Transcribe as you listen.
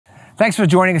Thanks for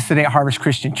joining us today at Harvest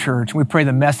Christian Church. We pray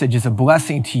the message is a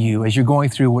blessing to you as you're going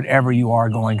through whatever you are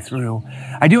going through.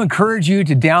 I do encourage you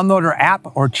to download our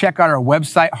app or check out our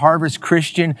website,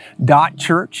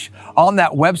 harvestchristian.church. On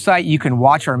that website, you can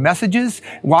watch our messages.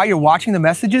 While you're watching the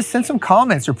messages, send some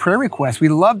comments or prayer requests. We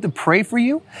love to pray for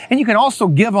you. And you can also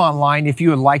give online if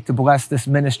you would like to bless this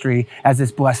ministry as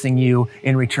it's blessing you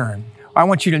in return. I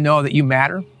want you to know that you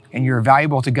matter and you're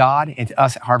valuable to God and to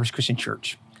us at Harvest Christian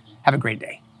Church. Have a great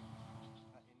day.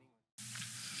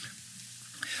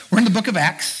 We're in the book of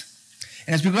Acts,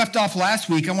 and as we left off last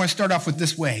week, I want to start off with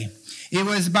this way. It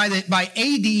was by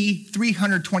AD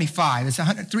 325, it's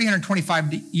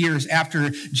 325 years after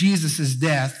Jesus'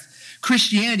 death,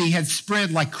 Christianity had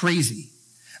spread like crazy.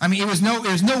 I mean, there was no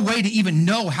way to even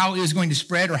know how it was going to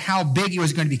spread or how big it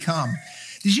was going to become.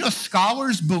 Did you know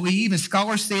scholars believe, and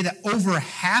scholars say that over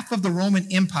half of the Roman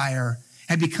Empire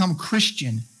had become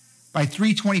Christian by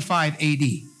 325 AD.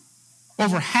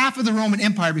 Over half of the Roman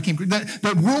Empire became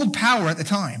the world power at the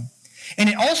time. And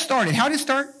it all started, how did it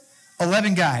start?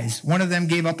 11 guys. One of them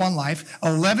gave up on life.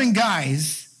 11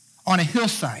 guys on a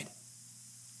hillside.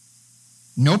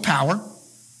 No power.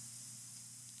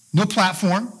 No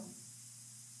platform.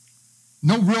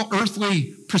 No real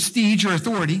earthly prestige or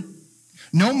authority.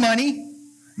 No money.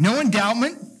 No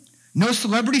endowment. No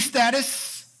celebrity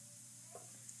status.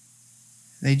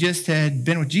 They just had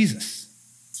been with Jesus,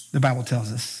 the Bible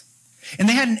tells us. And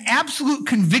they had an absolute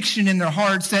conviction in their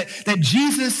hearts that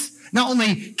Jesus not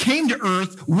only came to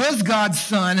earth, was God's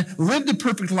son, lived a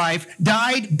perfect life,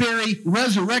 died, buried,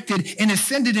 resurrected, and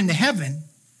ascended into heaven,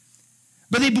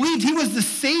 but they believed he was the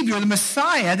Savior, the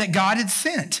Messiah that God had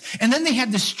sent. And then they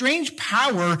had this strange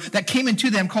power that came into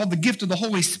them called the gift of the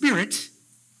Holy Spirit.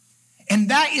 And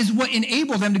that is what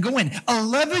enabled them to go in.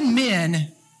 11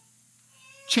 men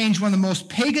changed one of the most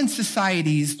pagan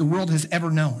societies the world has ever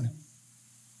known.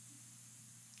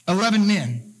 11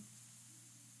 men.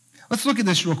 Let's look at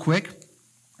this real quick.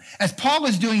 As Paul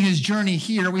is doing his journey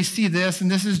here, we see this,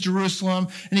 and this is Jerusalem,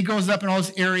 and he goes up in all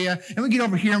this area, and we get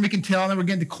over here, and we can tell, and then we're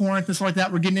getting to Corinth and stuff like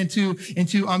that. We're getting into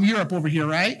Europe over here,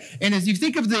 right? And as you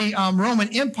think of the Roman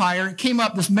Empire, it came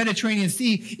up this Mediterranean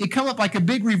Sea. It come up like a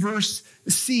big reverse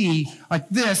sea, like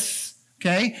this.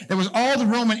 Okay, there was all the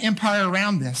Roman Empire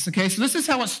around this. Okay, so this is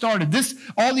how it started.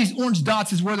 All these orange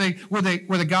dots is where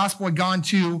the gospel had gone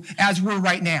to, as we're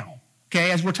right now.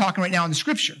 Okay, as we're talking right now in the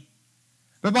scripture.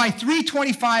 But by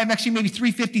 325, actually maybe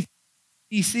 350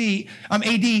 BC,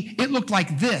 AD, it looked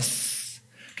like this.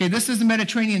 Okay, this is the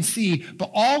Mediterranean Sea,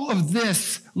 but all of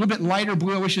this, a little bit lighter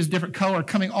blue, I wish it was a different color,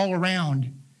 coming all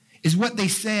around, is what they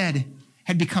said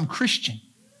had become Christian.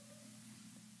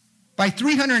 By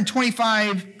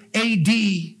 325 AD,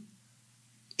 it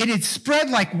had spread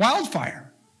like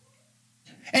wildfire.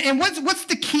 And what's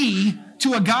the key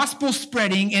to a gospel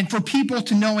spreading and for people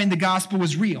to knowing the gospel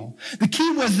was real? The key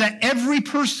was that every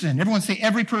person, everyone say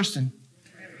every person,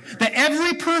 that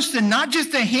every person, not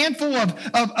just a handful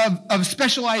of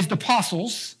specialized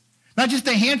apostles, not just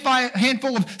a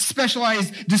handful of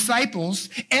specialized disciples,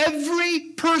 every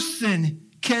person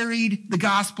carried the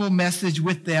gospel message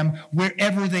with them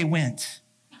wherever they went.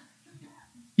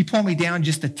 You pull me down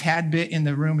just a tad bit in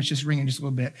the room, it's just ringing just a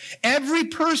little bit. Every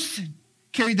person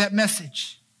carried that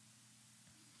message.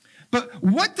 But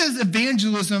what does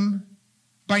evangelism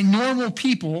by normal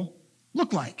people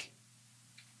look like?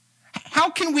 How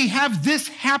can we have this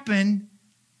happen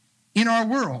in our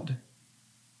world?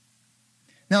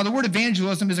 Now, the word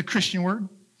evangelism is a Christian word.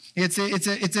 It's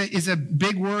a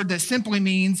big word that simply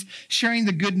means sharing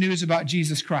the good news about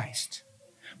Jesus Christ.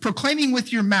 Proclaiming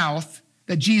with your mouth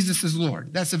that Jesus is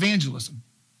Lord. That's evangelism.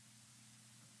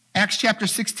 Acts chapter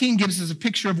 16 gives us a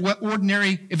picture of what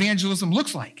ordinary evangelism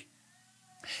looks like.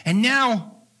 And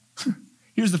now,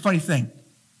 here's the funny thing.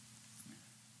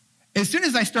 As soon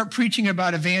as I start preaching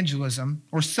about evangelism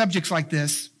or subjects like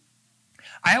this,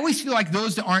 I always feel like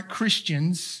those that aren't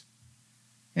Christians,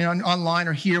 online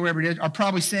or here, wherever it is, are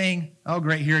probably saying, oh,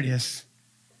 great, here it is.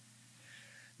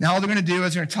 Now all they're going to do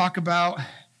is they're going to talk about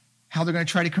how they're going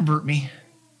to try to convert me.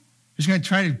 They're going to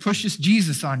try to push this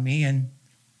Jesus on me, and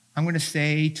I'm going to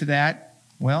say to that,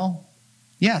 well,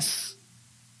 yes.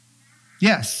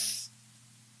 Yes.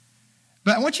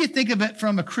 But I want you to think of it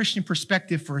from a Christian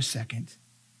perspective for a second.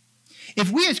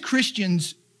 If we as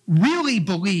Christians really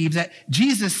believe that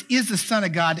Jesus is the Son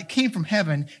of God that came from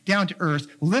heaven down to earth,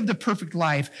 lived a perfect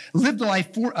life, lived a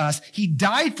life for us, he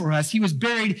died for us, he was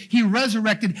buried, he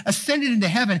resurrected, ascended into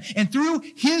heaven, and through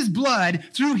his blood,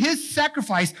 through his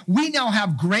sacrifice, we now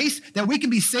have grace that we can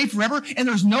be saved forever, and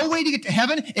there's no way to get to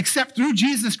heaven except through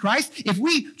Jesus Christ. If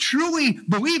we truly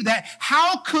believe that,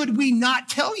 how could we not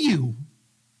tell you?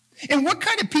 And what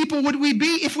kind of people would we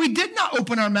be if we did not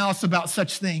open our mouths about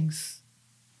such things?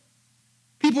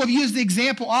 People have used the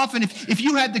example often, if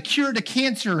you had the cure to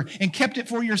cancer and kept it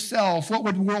for yourself, what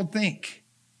would the world think?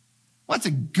 Well, that's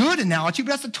a good analogy,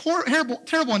 but that's a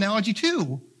terrible analogy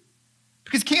too.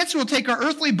 Because cancer will take our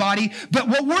earthly body, but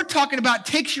what we're talking about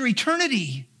takes your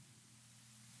eternity.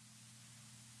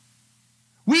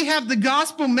 We have the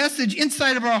gospel message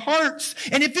inside of our hearts.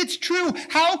 And if it's true,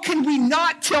 how can we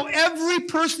not tell every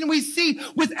person we see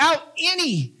without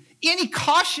any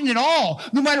caution at all?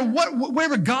 No matter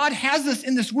wherever God has us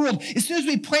in this world, as soon as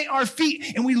we plant our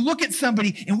feet and we look at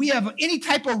somebody and we have any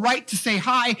type of right to say,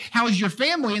 hi, how is your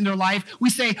family in their life? We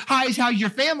say, hi, how's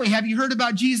your family? Have you heard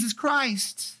about Jesus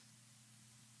Christ?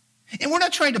 And we're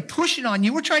not trying to push it on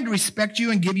you. We're trying to respect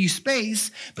you and give you space.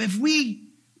 But if we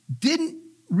didn't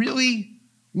really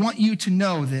want you to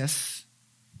know this,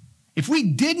 if we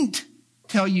didn't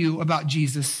tell you about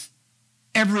Jesus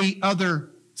every other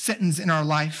sentence in our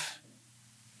life,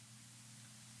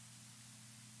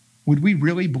 would we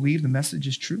really believe the message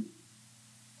is true?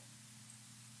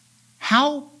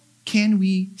 How can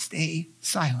we stay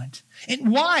silent?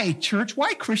 And why, church?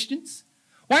 Why Christians?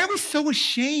 Why are we so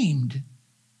ashamed?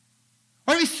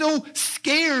 Why are we so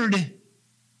scared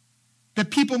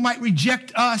that people might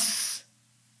reject us?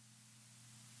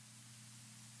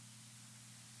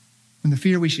 When the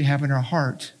fear we should have in our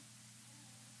heart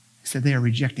is that they are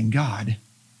rejecting God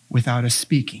without us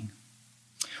speaking.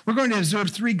 We're going to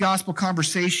observe 3 gospel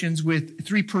conversations with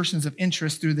 3 persons of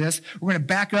interest through this. We're going to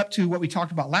back up to what we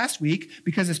talked about last week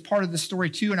because it's part of the story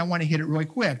too, and I want to hit it really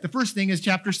quick. The first thing is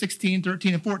chapter 16,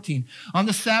 13, and 14. On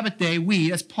the Sabbath day,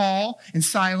 we, as Paul and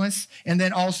Silas, and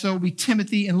then also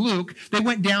Timothy and Luke, they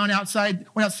went outside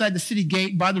the city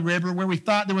gate by the river where we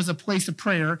thought there was a place of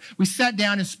prayer. We sat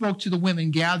down and spoke to the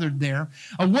women gathered there.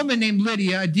 A woman named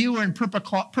Lydia, a dealer in purple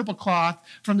cloth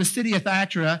from the city of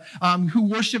Thyatira, who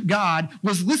worshiped God,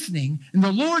 was listening, and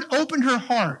the Lord opened her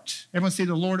heart. Everyone say,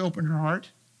 the Lord opened her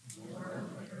heart.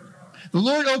 The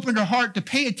Lord opened her heart to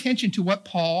pay attention to what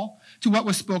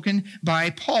was spoken by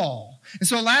Paul. And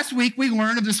so last week we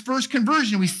learned of this first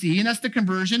conversion we see, and that's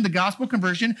the gospel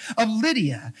conversion of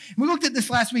Lydia. And we looked at this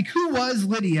last week. Who was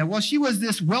Lydia? Well, she was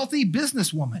this wealthy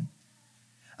businesswoman.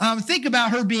 Think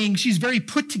about her she's very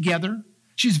put together.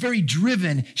 She was very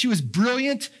driven. She was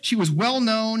brilliant. She was well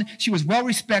known. She was well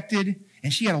respected,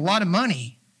 and she had a lot of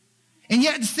money. And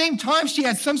yet at the same time, she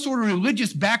had some sort of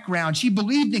religious background. She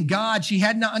believed in God. She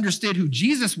had not understood who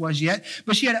Jesus was yet,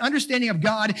 but she had an understanding of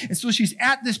God. And so she's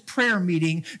at this prayer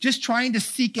meeting, just trying to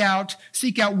seek out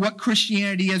what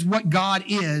Christianity is, what God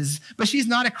is, but she's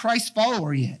not a Christ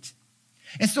follower yet.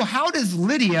 And so how does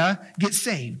Lydia get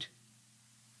saved?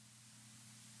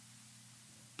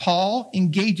 Paul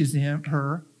engages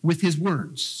her with his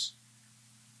words.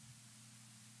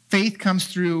 Faith comes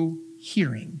through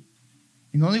hearing.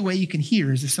 And the only way you can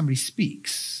hear is if somebody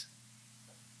speaks.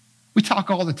 We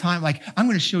talk all the time like, I'm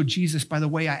going to show Jesus by the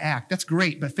way I act. That's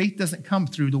great, but faith doesn't come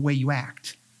through the way you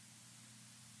act.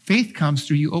 Faith comes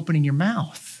through you opening your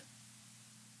mouth.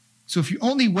 So if you're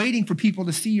only waiting for people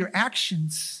to see your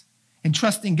actions and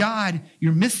trusting God,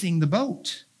 you're missing the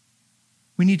boat.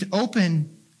 We need to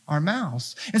open our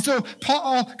mouths. And so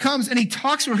Paul comes and he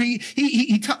talks to her.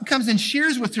 He comes and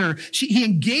shares with her. He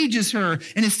engages her.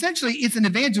 And essentially, it's an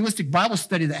evangelistic Bible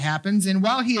study that happens. And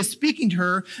while he is speaking to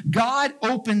her, God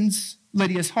opens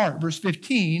Lydia's heart. Verse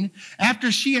 15, after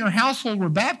she and her household were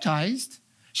baptized,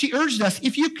 she urged us,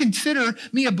 if you consider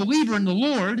me a believer in the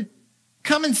Lord,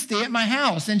 come and stay at my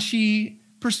house. And she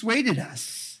persuaded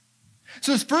us.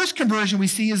 So this first conversion we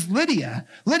see is Lydia.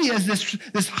 Lydia is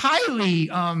this highly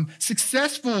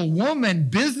successful woman,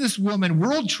 businesswoman,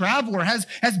 world traveler,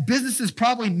 has businesses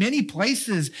probably many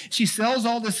places. She sells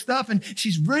all this stuff, and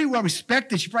she's very well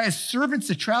respected. She probably has servants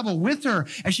to travel with her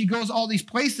as she goes all these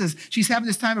places. She's having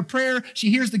this time of prayer. She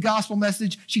hears the gospel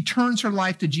message. She turns her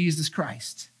life to Jesus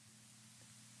Christ.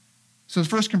 So the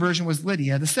first conversion was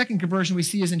Lydia. The second conversion we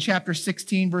see is in chapter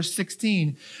 16, verse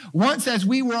 16. Once as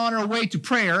we were on our way to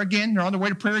prayer, again, they're on their way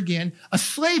to prayer again, a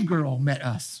slave girl met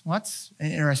us. Well, that's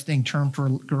an interesting term for a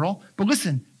girl. But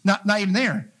listen, not even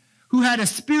there. Who had a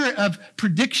spirit of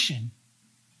prediction.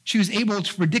 She was able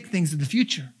to predict things in the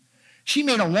future. She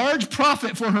made a large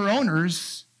profit for her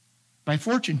owners by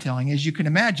fortune telling. As you can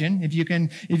imagine, if you can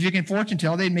fortune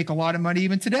tell, they'd make a lot of money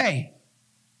even today.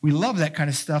 We love that kind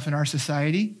of stuff in our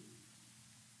society.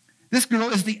 This girl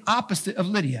is the opposite of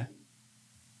Lydia.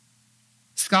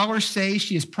 Scholars say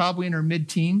she is probably in her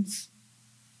mid-teens.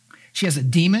 She has a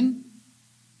demon.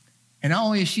 And not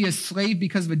only is she a slave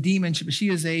because of a demon, but she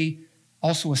is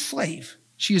also a slave.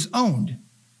 She is owned.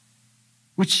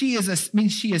 Which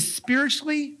means she is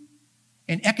spiritually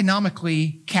and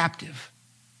economically captive.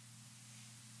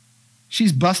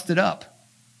 She's busted up.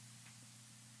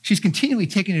 She's continually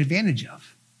taken advantage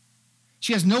of.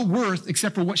 She has no worth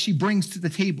except for what she brings to the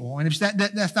table. And if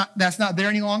that's not there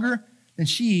any longer, then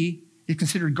she is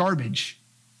considered garbage,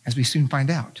 as we soon find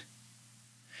out.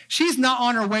 She's not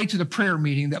on her way to the prayer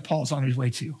meeting that Paul's on his way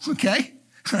to, okay?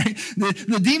 Right?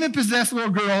 The demon-possessed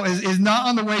little girl is not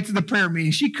on the way to the prayer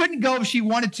meeting. She couldn't go if she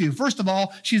wanted to. First of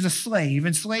all, she's a slave,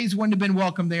 and slaves wouldn't have been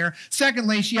welcome there.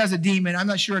 Secondly, she has a demon. I'm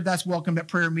not sure if that's welcomed at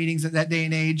prayer meetings at that day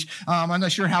and age. I'm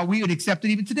not sure how we would accept it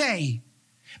even today.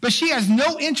 But she has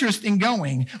no interest in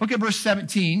going. Look at verse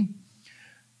 17.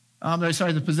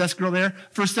 The possessed girl there.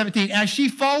 Verse 17, as she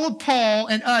followed Paul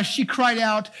and us, she cried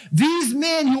out, these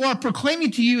men who are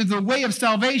proclaiming to you the way of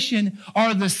salvation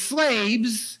are the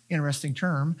slaves, interesting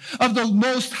term, of the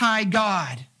Most High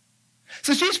God.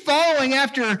 So she's following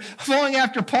after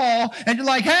Paul, and you're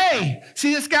like, hey,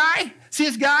 see this guy? See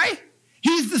this guy?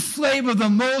 He's the slave of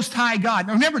the Most High God.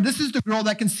 Now remember, this is the girl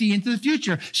that can see into the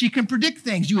future. She can predict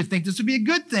things. You would think this would be a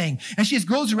good thing. And she just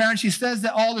goes around and she says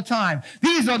that all the time.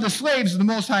 These are the slaves of the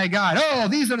Most High God. Oh,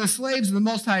 these are the slaves of the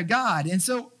Most High God. And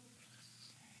so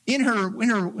in her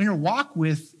walk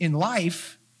in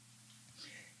life,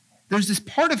 there's this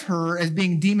part of her as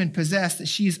being demon-possessed that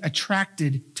she's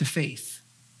attracted to faith.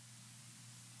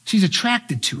 She's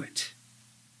attracted to it.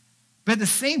 But at the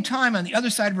same time, on the other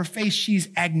side of her face, she's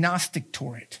agnostic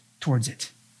towards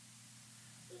it.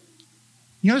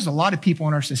 You know, there's a lot of people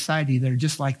in our society that are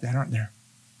just like that, aren't there?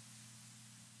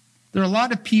 There are a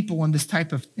lot of people in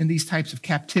these types of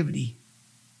captivity.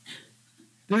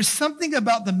 There's something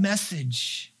about the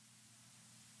message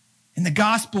and the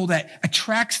gospel that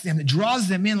attracts them, that draws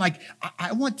them in, like,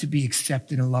 I want to be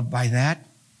accepted and loved by that.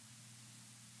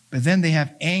 But then they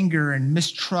have anger and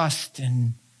mistrust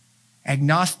and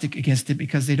agnostic against it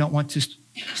because they don't want to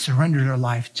surrender their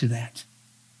life to that.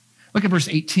 Look at verse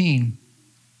 18.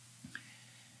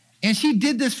 And she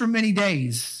did this for many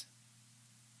days.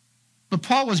 But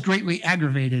Paul was greatly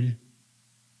aggravated,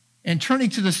 and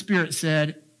turning to the Spirit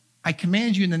said, I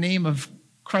command you in the name of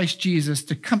Christ Jesus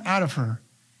to come out of her.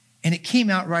 And it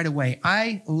came out right away.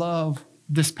 I love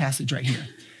this passage right here.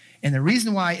 And the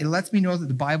reason why, it lets me know that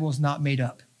the Bible is not made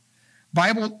up.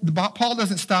 Paul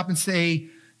doesn't stop and say,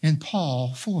 and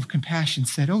Paul, full of compassion,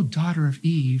 said, oh, daughter of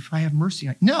Eve, I have mercy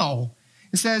on you. No,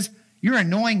 it says, you're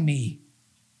annoying me,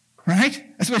 right?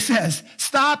 That's what it says.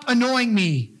 Stop annoying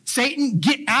me. Satan,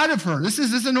 get out of her. This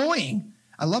is annoying.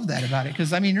 I love that about it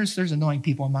because, I mean, there's annoying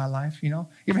people in my life, you know.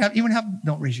 You ever have,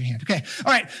 don't raise your hand. Okay,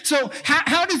 all right. So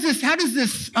how does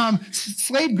this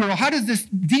slave girl, how does this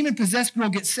demon-possessed girl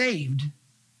get saved?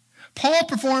 Paul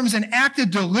performs an act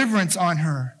of deliverance on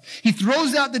her. He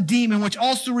throws out the demon, which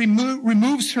also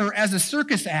removes her as a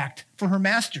circus act for her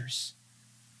masters.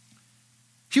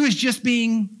 She was just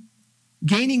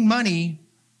gaining money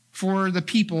for the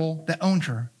people that owned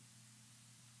her.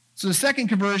 So the second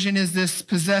conversion is this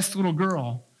possessed little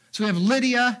girl. So we have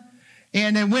Lydia,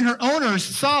 and then when her owners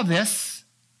saw this,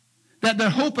 that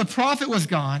their hope of profit was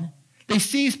gone, they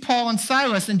seized Paul and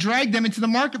Silas and dragged them into the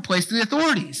marketplace to the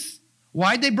authorities.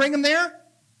 Why'd they bring them there?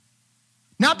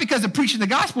 Not because of preaching the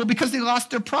gospel, because they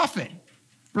lost their profit.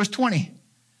 Verse 20.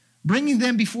 Bringing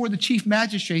them before the chief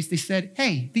magistrates, they said,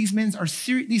 hey, these men are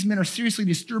seriously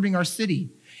disturbing our city,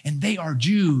 and they are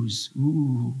Jews.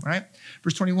 Ooh, right?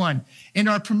 Verse 21. And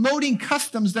are promoting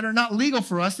customs that are not legal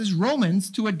for us as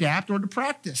Romans to adapt or to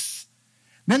practice.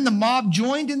 Then the mob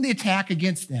joined in the attack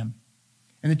against them,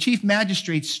 and the chief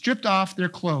magistrates stripped off their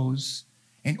clothes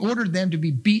and ordered them to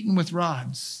be beaten with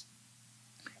rods.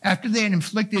 After they had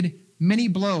inflicted many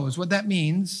blows, what that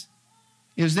means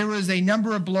is there was a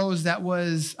number of blows that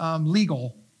was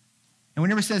legal. And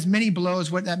whenever it says many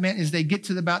blows, what that meant is they get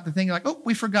to about the thing like, oh,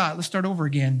 we forgot, let's start over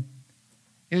again.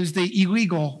 It was the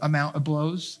illegal amount of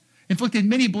blows. Inflicted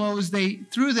many blows, they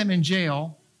threw them in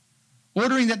jail,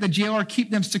 ordering that the jailer keep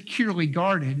them securely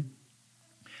guarded.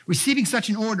 Receiving such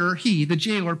an order, he, the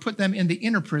jailer, put them in the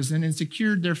inner prison and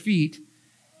secured their feet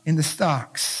in the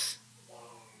stocks.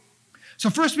 So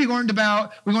first we learned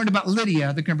about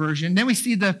Lydia, the conversion. Then we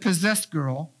see the possessed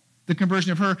girl, the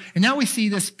conversion of her. And now we see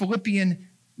this Philippian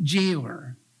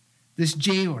jailer, this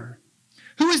jailer.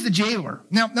 Who is the jailer?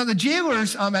 Now the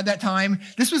jailers at that time,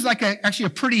 this was like actually a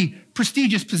pretty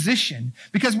prestigious position,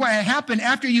 because what had happened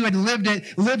after you had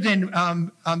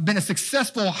been a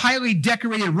successful, highly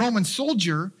decorated Roman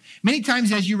soldier, many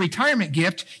times as your retirement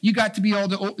gift, you got to be able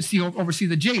to oversee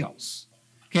the jails.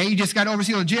 Okay, you just got to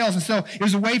oversee the jails. And so it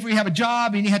was a way for you to have a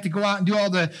job, and you had to go out and do all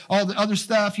the other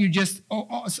stuff. You just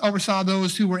oversaw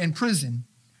those who were in prison.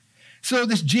 So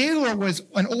this jailer was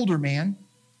an older man.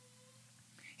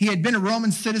 He had been a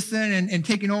Roman citizen and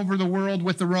taken over the world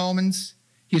with the Romans.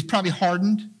 He was probably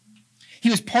hardened. He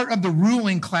was part of the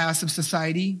ruling class of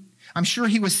society. I'm sure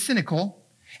he was cynical.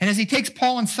 And as he takes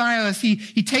Paul and Silas,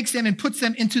 he takes them and puts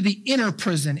them into the inner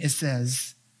prison, it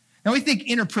says. Now, we think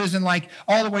inner prison like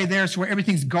all the way there, so where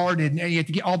everything's guarded and you have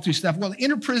to get all through stuff. Well, the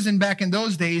inner prison back in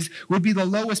those days would be the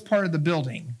lowest part of the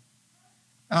building.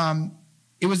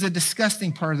 It was a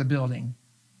disgusting part of the building.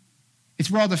 It's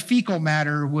where all the fecal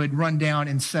matter would run down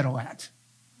and settle at.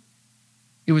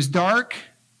 It was dark,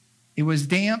 it was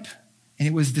damp, and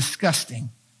it was disgusting.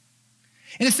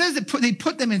 And it says that they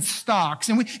put them in stocks.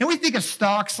 And we think of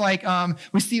stocks like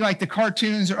we see like the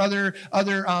cartoons or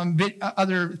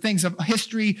other things of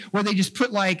history where they just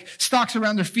put like stocks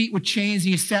around their feet with chains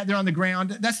and you sat there on the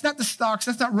ground. That's not the stocks.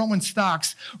 That's not Roman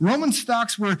stocks. Roman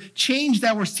stocks were chains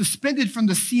that were suspended from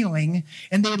the ceiling,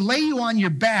 and they'd lay you on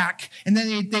your back, and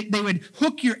then they would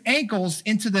hook your ankles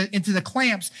into the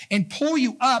clamps and pull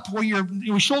you up where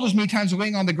your shoulders many times are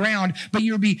laying on the ground, but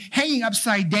you would be hanging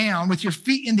upside down with your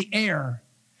feet in the air.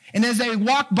 And as they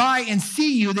walk by and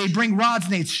see you, they bring rods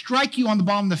and they strike you on the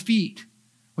bottom of the feet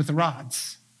with the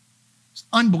rods. It's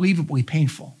unbelievably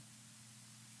painful.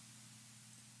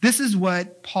 This is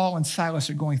what Paul and Silas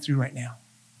are going through right now.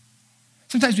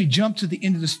 Sometimes we jump to the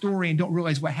end of the story and don't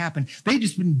realize what happened. They've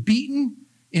just been beaten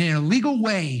in an illegal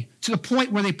way to the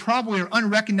point where they probably are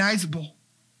unrecognizable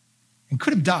and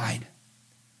could have died.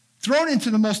 Thrown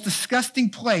into the most disgusting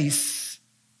place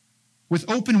with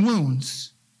open wounds,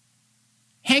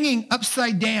 hanging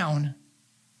upside down,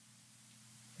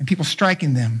 and people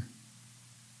striking them.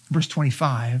 Verse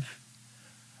 25.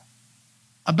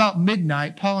 About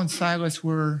midnight, Paul and Silas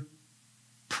were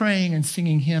praying and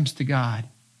singing hymns to God.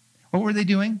 What were they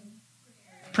doing?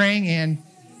 Praying and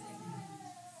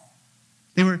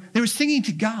they were singing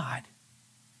to God.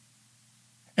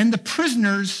 And the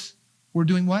prisoners were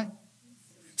doing what?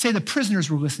 Say the prisoners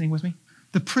were listening with me.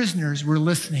 The prisoners were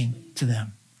listening to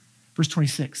them. Verse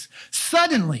 26,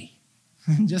 suddenly,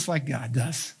 just like God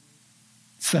does,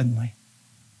 suddenly,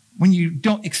 when you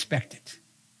don't expect it,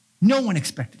 no one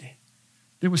expected it,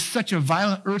 there was such a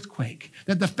violent earthquake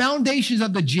that the foundations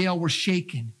of the jail were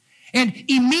shaken. And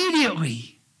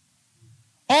immediately,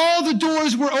 all the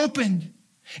doors were opened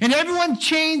and everyone's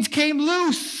chains came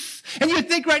loose. And you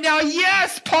think right now,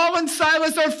 yes, Paul and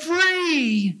Silas are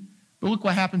free. But look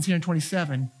what happens here in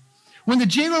 27. When the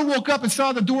jailer woke up and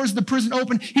saw the doors of the prison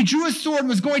open, he drew his sword and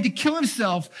was going to kill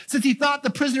himself since he thought the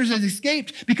prisoners had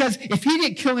escaped, because if he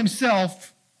didn't kill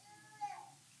himself,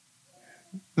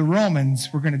 the Romans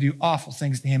were going to do awful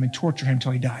things to him and torture him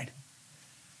until he died.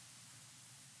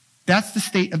 That's the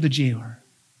state of the jailer.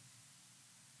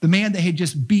 The man that had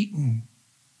just beaten.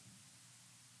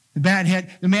 The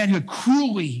man who had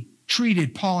cruelly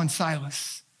treated Paul and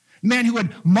Silas. The man who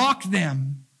had mocked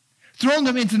them, thrown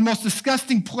them into the most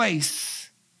disgusting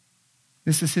place.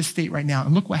 This is his state right now.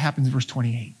 And look what happens in verse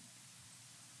 28.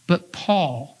 But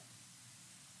Paul,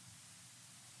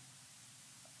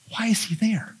 why is he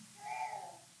there?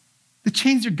 The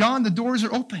chains are gone. The doors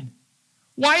are open.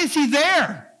 Why is he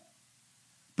there?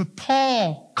 But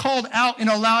Paul called out in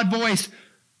a loud voice,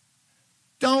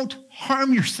 don't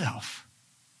harm yourself,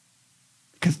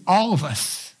 because all of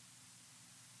us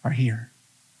are here.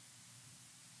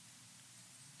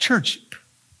 Church,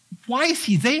 why is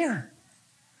he there?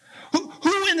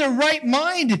 Who in their right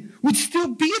mind would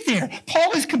still be there?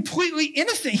 Paul is completely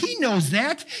innocent. He knows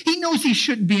that. He knows he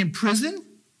shouldn't be in prison.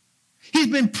 He's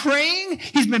been praying.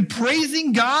 He's been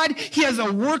praising God. He has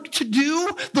a work to do.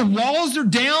 The walls are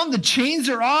down. The chains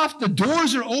are off. The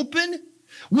doors are open.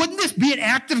 Wouldn't this be an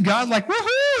act of God like,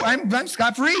 woohoo, I'm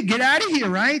scot-free. Get out of here,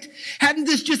 right? Hadn't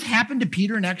this just happened to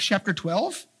Peter in Acts chapter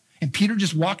 12? And Peter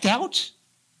just walked out?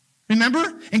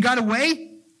 Remember? And got away?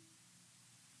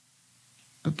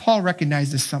 But Paul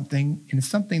recognizes something, and it's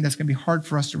something that's going to be hard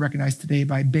for us to recognize today,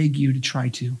 but I beg you to try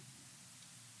to.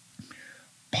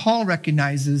 Paul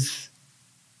recognizes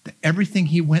that everything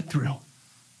he went through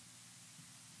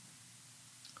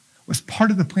was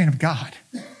part of the plan of God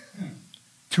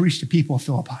to reach the people of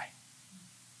Philippi.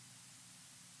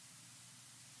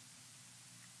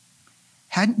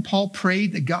 Hadn't Paul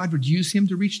prayed that God would use him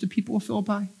to reach the people of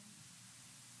Philippi?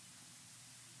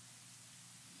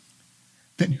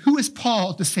 Then who is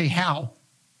Paul to say how?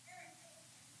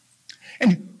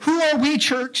 And who are we,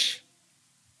 church?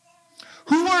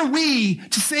 Who are we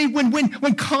to say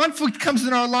when conflict comes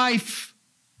in our life,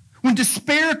 when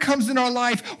despair comes in our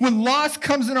life, when loss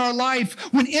comes in our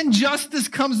life, when injustice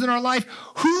comes in our life,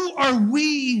 who are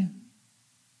we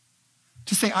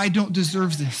to say, I don't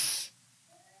deserve this?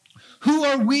 Who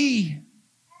are we?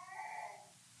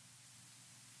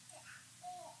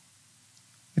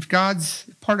 If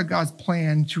part of God's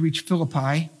plan to reach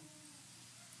Philippi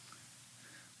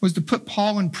was to put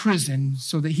Paul in prison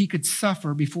so that he could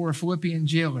suffer before a Philippian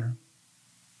jailer,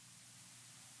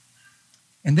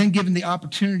 and then given the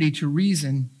opportunity to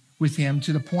reason with him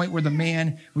to the point where the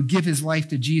man would give his life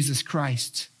to Jesus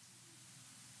Christ,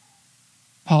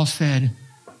 Paul said,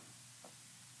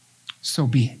 so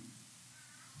be it.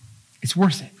 It's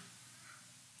worth it.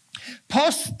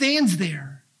 Paul stands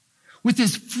there with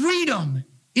his freedom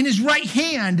in his right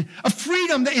hand, a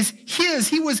freedom that is his.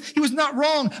 He was not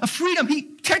wrong, a freedom he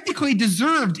technically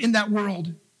deserved in that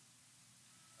world.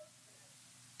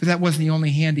 But that wasn't the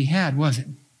only hand he had, was it?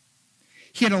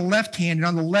 He had a left hand, and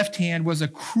on the left hand was a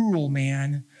cruel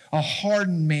man, a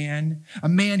hardened man, a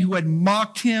man who had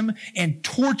mocked him and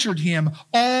tortured him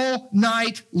all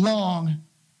night long.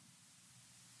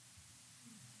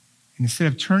 And instead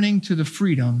of turning to the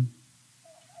freedom,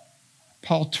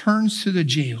 Paul turns to the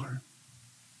jailer.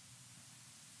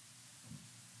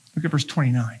 Look at verse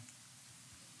 29.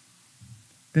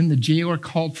 Then the jailer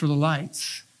called for the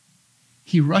lights.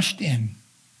 He rushed in.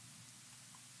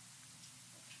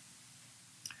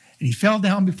 And he fell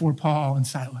down before Paul and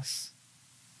Silas.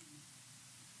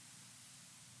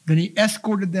 Then he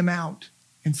escorted them out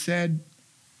and said,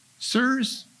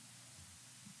 sirs,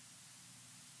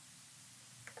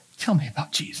 tell me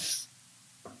about Jesus.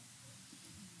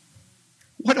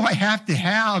 What do I have to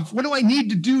have? What do I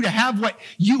need to do to have what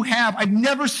you have? I've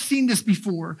never seen this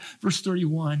before. Verse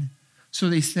 31. So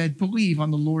they said, believe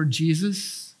on the Lord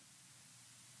Jesus.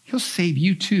 He'll save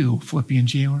you too, Philippian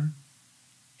jailer.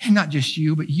 And not just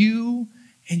you, but you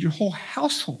and your whole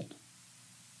household.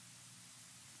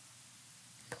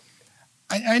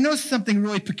 I noticed something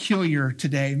really peculiar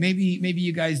today. Maybe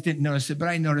you guys didn't notice it, but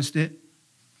I noticed it.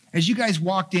 As you guys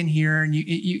walked in here and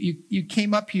you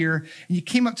came up here and you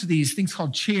came up to these things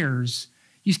called chairs,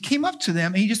 you came up to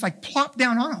them and you just like plopped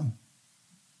down on them.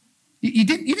 You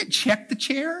didn't check the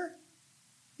chair.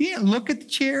 You didn't look at the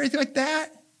chair, anything like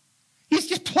that. You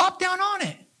just plopped down on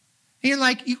it. And you're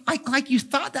like you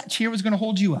thought that chair was going to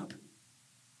hold you up. It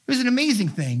was an amazing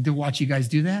thing to watch you guys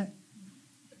do that.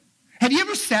 Have you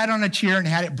ever sat on a chair and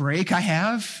had it break? I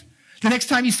have. The next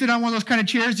time you sit on one of those kind of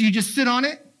chairs, do you just sit on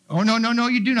it? Oh, no,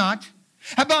 you do not.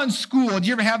 How about in school? Did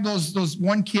you ever have those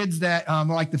one kids that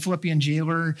were like the Philippian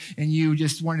jailer and you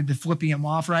just wanted to flip him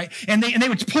off, right? And they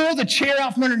would pull the chair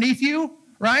out from underneath you,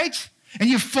 right? And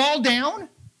you fall down.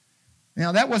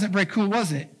 Now, that wasn't very cool,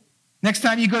 was it? Next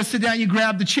time you go sit down, you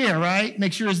grab the chair, right?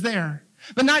 Make sure it's there.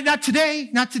 But not today,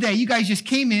 not today. You guys just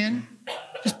came in,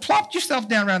 just plopped yourself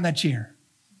down around that chair.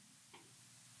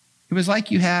 It was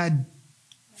like you had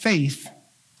faith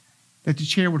that the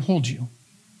chair would hold you.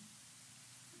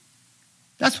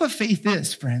 That's what faith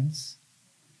is, friends.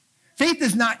 Faith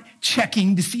is not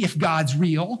checking to see if God's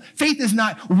real. Faith is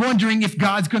not wondering if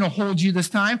God's going to hold you this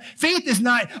time. Faith is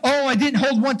not, oh, I didn't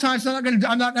hold one time, so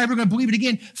I'm not ever going to believe it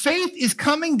again. Faith is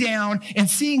coming down and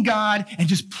seeing God and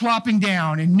just plopping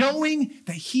down and knowing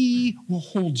that he will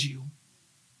hold you.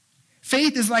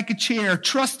 Faith is like a chair.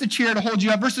 Trust the chair to hold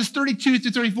you up. Verses 32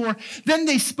 through 34. Then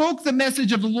they spoke the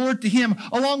message of the Lord to him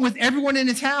along with everyone in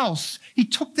his house. He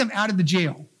took them out of the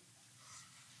jail.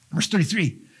 Verse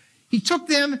 33. He took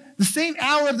them the same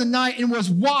hour of the night and was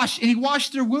washed, and he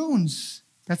washed their wounds.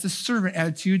 That's a servant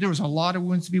attitude. There was a lot of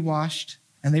wounds to be washed,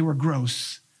 and they were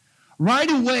gross. Right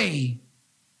away,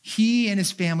 he and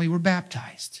his family were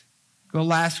baptized. Go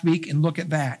last week and look at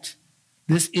that.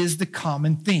 This is the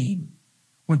common theme.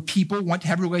 When people want to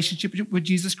have a relationship with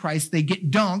Jesus Christ, they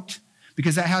get dunked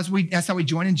because that's how we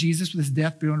join in Jesus with his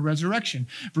death, burial, and resurrection.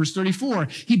 Verse 34,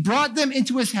 he brought them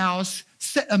into his house,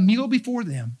 set a meal before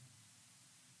them,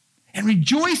 and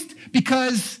rejoiced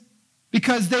because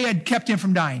they had kept him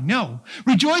from dying. No,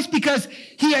 rejoiced because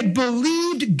he had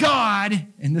believed God,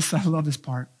 and this, I love this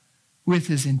part, with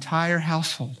his entire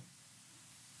household.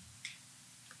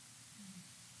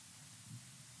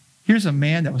 Here's a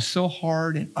man that was so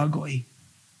hard and ugly.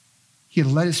 He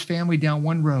had led his family down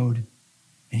one road,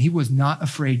 and he was not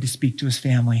afraid to speak to his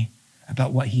family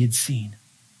about what he had seen.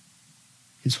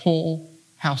 His whole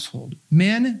household.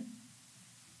 Men,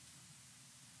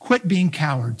 quit being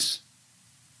cowards.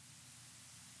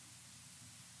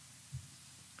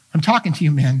 I'm talking to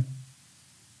you, men.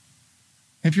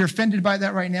 If you're offended by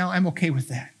that right now, I'm okay with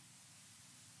that.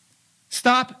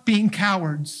 Stop being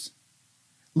cowards.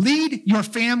 Lead your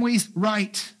families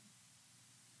right.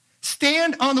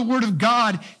 Stand on the word of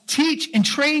God. Teach and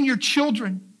train your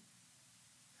children.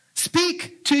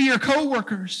 Speak to your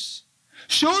coworkers.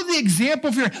 Show the example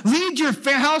of lead your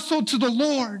household to the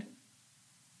Lord,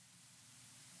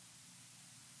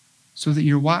 so that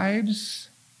your wives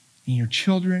and your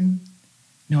children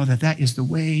know that that is the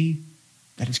way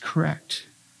that is correct.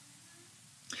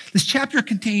 This chapter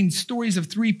contains stories of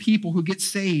 3 people who get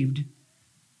saved.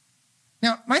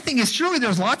 Now, my thing is, surely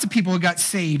there's lots of people who got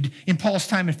saved in Paul's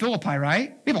time in Philippi,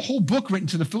 right? We have a whole book written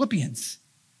to the Philippians.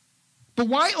 But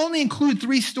why only include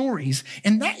 3 stories?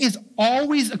 And that is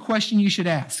always a question you should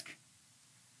ask.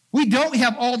 We don't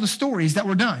have all the stories that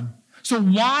were done. So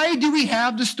why do we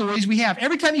have the stories we have?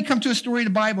 Every time you come to a story in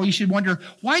the Bible, you should wonder,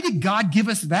 why did God give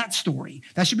us that story?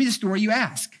 That should be the story you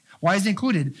ask. Why is it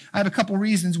included? I have a couple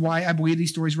reasons why I believe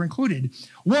these stories were included.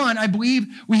 One, I believe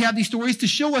we have these stories to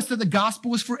show us that the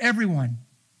gospel is for everyone.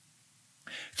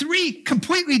 3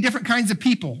 completely different kinds of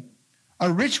people.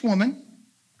 A rich woman,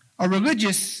 a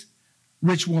religious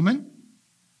rich woman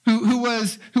who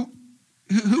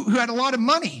had a lot of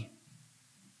money.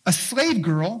 A slave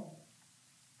girl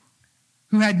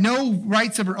who had no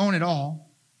rights of her own at all,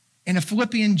 and a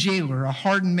Philippian jailer, a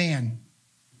hardened man.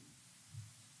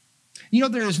 You know,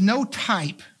 there is no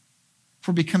type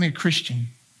for becoming a Christian.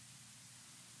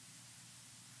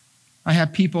 I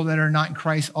have people that are not in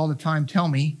Christ all the time tell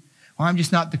me, well, I'm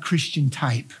just not the Christian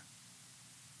type.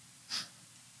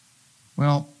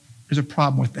 Well, there's a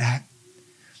problem with that.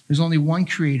 There's only one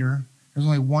Creator. There's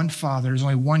only one Father. There's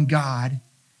only one God.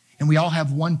 And we all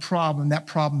have one problem. That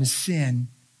problem is sin.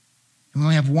 And we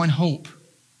only have one hope.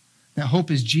 That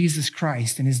hope is Jesus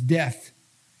Christ and his death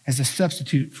as a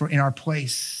substitute in our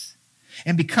place.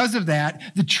 And because of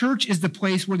that, the church is the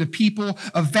place where the people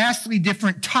of vastly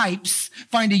different types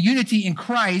find a unity in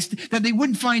Christ that they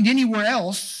wouldn't find anywhere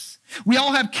else. We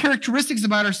all have characteristics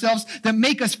about ourselves that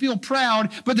make us feel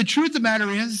proud, but the truth of the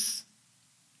matter is,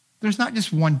 there's not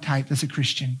just one type that's a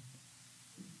Christian.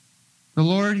 The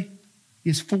Lord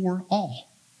is for all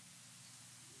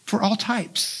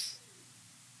types.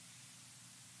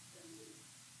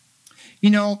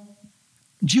 You know,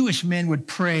 Jewish men would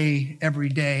pray every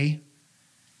day.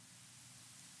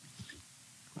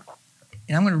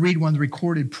 And I'm going to read one of the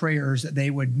recorded prayers that they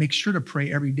would make sure to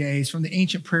pray every day. It's from the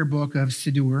ancient prayer book of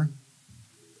Siddur.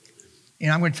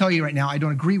 And I'm going to tell you right now, I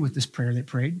don't agree with this prayer they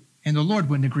prayed. And the Lord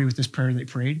wouldn't agree with this prayer they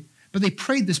prayed. But they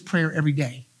prayed this prayer every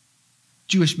day.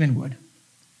 Jewish men would.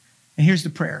 And here's the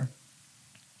prayer.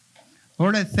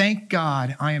 Lord, I thank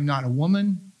God I am not a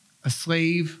woman, a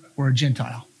slave, or a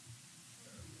Gentile.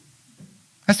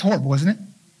 That's horrible, isn't it?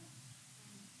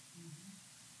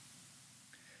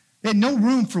 They had no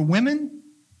room for women,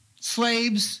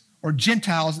 slaves, or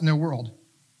Gentiles in their world.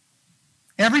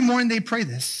 Every morning they pray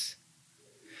this.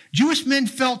 Jewish men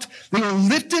felt they were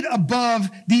lifted above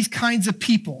these kinds of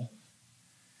people.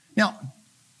 Now,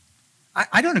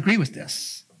 I don't agree with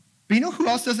this. But you know who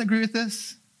else doesn't agree with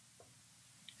this?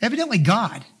 Evidently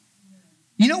God.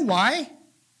 You know why?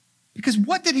 Because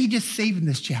what did he just save in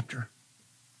this chapter?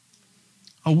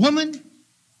 A woman,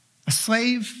 a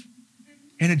slave,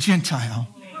 and a Gentile.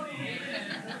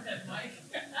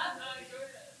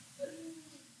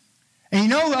 And you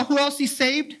know who else he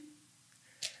saved?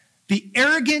 The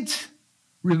arrogant,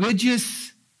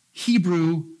 religious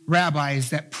Hebrew rabbis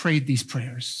that prayed these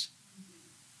prayers.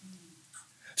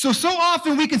 So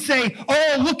often we can say,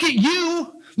 oh, look at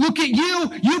you. Look at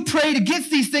you. You prayed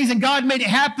against these things and God made it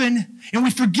happen. And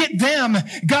we forget them.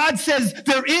 God says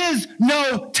there is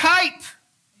no type.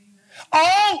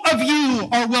 All of you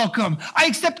are welcome. I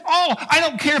accept all. I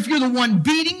don't care if you're the one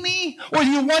beating me or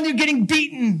you're the one you're getting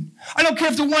beaten. I don't care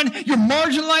if the one you're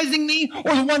marginalizing me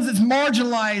or the ones that's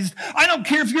marginalized. I don't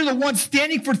care if you're the one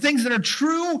standing for things that are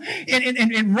true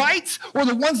and rights or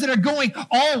the ones that are going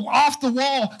all off the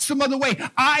wall some other way.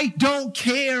 I don't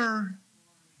care.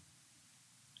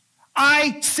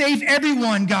 I save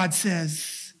everyone, God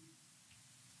says.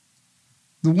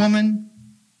 The woman,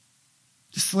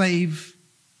 the slave,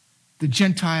 the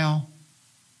Gentile,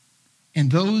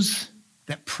 and those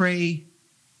that pray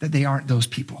that they aren't those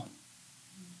people.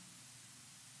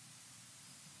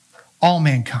 All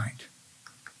mankind.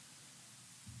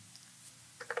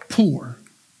 Poor,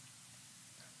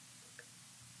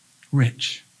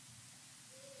 rich,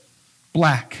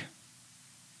 black,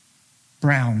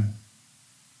 brown,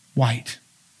 white,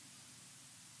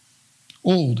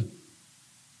 old,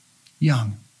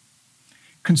 young,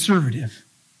 conservative,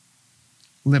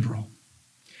 liberal,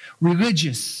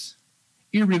 religious,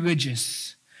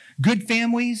 irreligious, good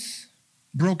families,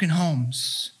 broken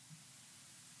homes.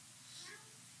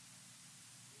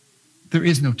 There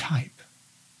is no type.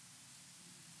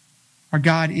 Our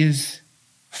God is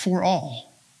for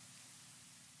all.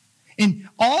 And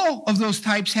all of those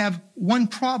types have one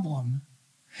problem.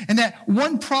 And that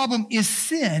one problem is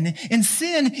sin. And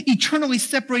sin eternally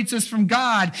separates us from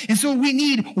God. And so we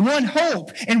need one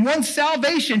hope and one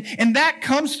salvation. And that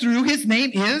comes through, his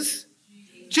name is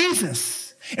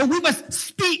Jesus. And we must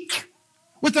speak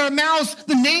with our mouths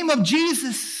the name of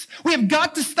Jesus. We have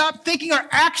got to stop thinking our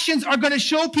actions are going to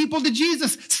show people to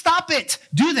Jesus. Stop it.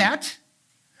 Do that.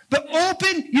 But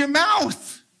open your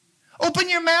mouth. Open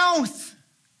your mouth.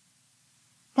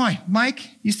 Why? Mike,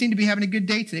 you seem to be having a good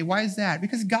day today. Why is that?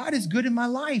 Because God is good in my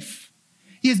life.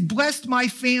 He has blessed my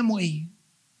family.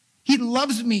 He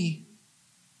loves me.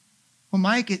 Well,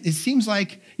 Mike, it seems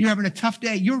like you're having a tough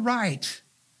day. You're right.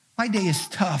 My day is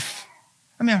tough.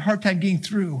 I'm having a hard time getting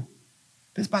through.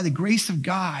 But it's by the grace of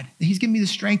God that he's given me the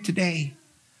strength today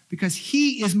because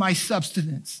he is my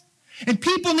substance. And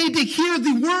people need to hear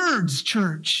the words,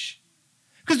 church,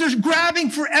 because they're grabbing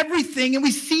for everything, and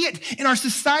we see it in our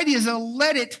society as a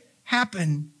let it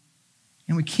happen,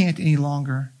 and we can't any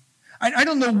longer. I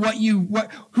don't know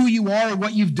who you are or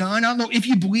what you've done. I don't know if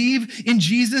you believe in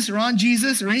Jesus or on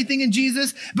Jesus or anything in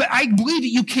Jesus, but I believe that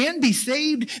you can be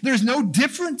saved. There's no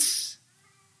difference.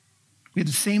 We have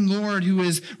the same Lord who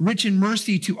is rich in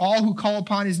mercy to all who call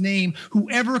upon his name.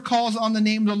 Whoever calls on the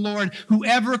name of the Lord,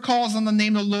 whoever calls on the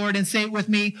name of the Lord, and say it with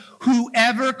me,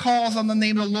 whoever calls on the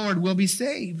name of the Lord will be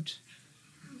saved.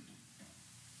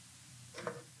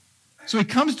 So he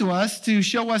comes to us to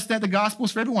show us that the gospel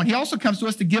is for everyone. He also comes to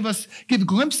us to give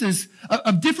glimpses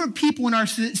of different people in our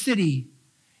city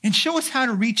and show us how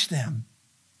to reach them.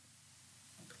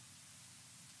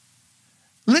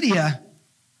 Lydia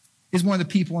is one of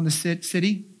the people in the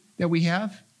city that we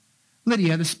have.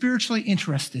 Lydia, the spiritually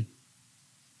interested.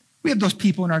 We have those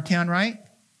people in our town, right?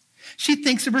 She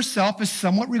thinks of herself as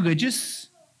somewhat religious.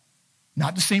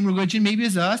 Not the same religion maybe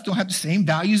as us, don't have the same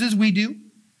values as we do.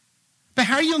 But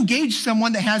how do you engage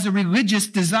someone that has a religious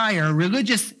desire, a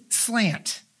religious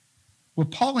slant? Well,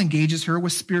 Paul engages her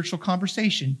with spiritual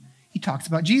conversation. He talks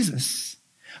about Jesus.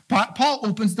 Paul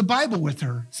opens the Bible with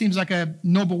her. Seems like a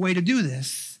noble way to do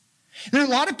this. There are a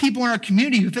lot of people in our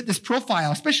community who fit this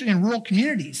profile, especially in rural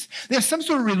communities. They have some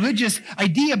sort of religious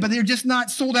idea, but they're just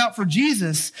not sold out for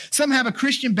Jesus. Some have a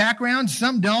Christian background,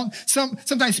 some don't.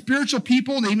 Sometimes spiritual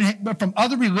people, they even from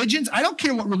other religions. I don't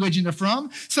care what religion they're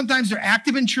from. Sometimes they're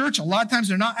active in church. A lot of times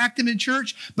they're not active in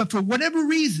church. But for whatever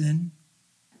reason,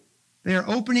 they're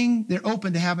open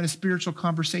to having a spiritual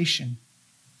conversation.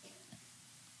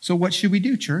 So what should we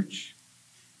do, church?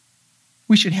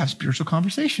 We should have spiritual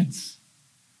conversations.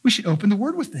 We should open the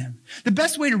word with them. The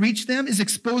best way to reach them is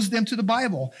expose them to the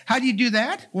Bible. How do you do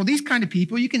that? Well, these kind of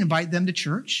people, you can invite them to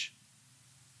church.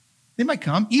 They might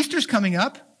come. Easter's coming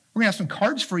up. We're going to have some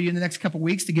cards for you in the next couple of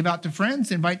weeks to give out to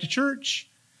friends, invite to church.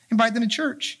 Invite them to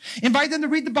church. Invite them to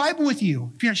read the Bible with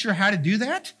you. If you're not sure how to do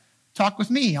that, talk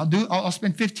with me. I'll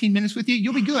spend 15 minutes with you.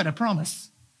 You'll be good, I promise.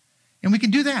 And we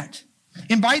can do that.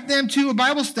 Invite them to a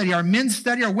Bible study. Our men's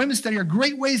study, our women's study are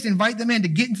great ways to invite them in to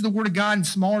get into the Word of God in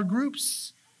smaller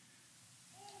groups.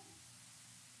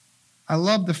 I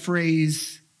love the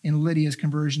phrase in Lydia's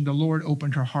conversion, the Lord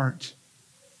opened her heart.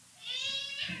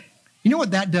 You know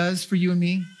what that does for you and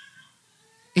me?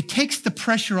 It takes the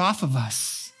pressure off of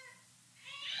us.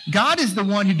 God is the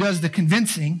one who does the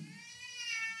convincing.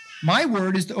 My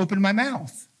word is to open my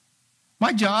mouth.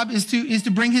 My job is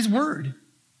to bring his word.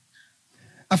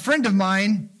 A friend of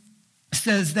mine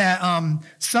says that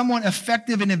someone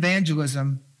effective in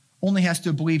evangelism only has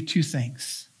to believe two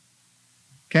things.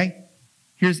 Okay?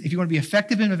 If you want to be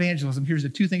effective in evangelism, here's the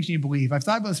two things you need to believe. I've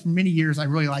thought about this for many years. I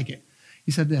really like it.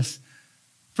 He said this.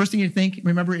 First thing you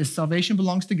remember is salvation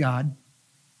belongs to God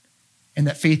and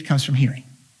that faith comes from hearing.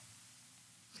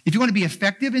 If you want to be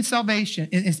effective in salvation,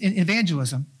 in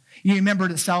evangelism, you remember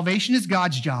that salvation is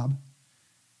God's job.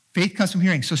 Faith comes from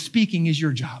hearing. So speaking is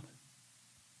your job.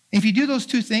 And if you do those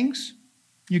two things,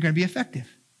 you're going to be effective.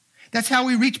 That's how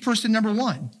we reach person number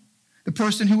one. The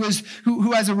person who has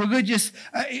a religious,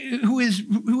 who is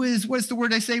what's the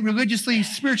word I say? Religiously,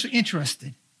 spiritually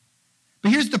interested.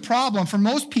 But here's the problem. For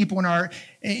most people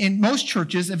in most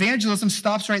churches, evangelism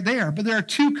stops right there. But there are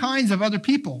two kinds of other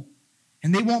people,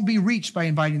 and they won't be reached by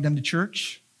inviting them to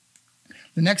church.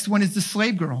 The next one is the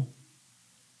slave girl.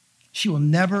 She will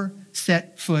never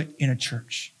set foot in a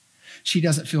church. She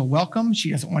doesn't feel welcome.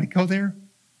 She doesn't want to go there.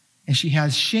 And she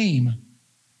has shame,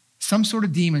 some sort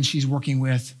of demon she's working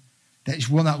with that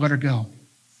will not let her go.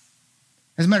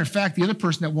 As a matter of fact, the other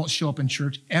person that won't show up in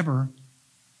church ever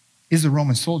is the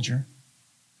Roman soldier.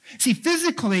 See,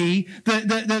 physically,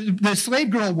 the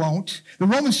slave girl won't. The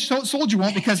Roman soldier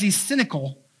won't because he's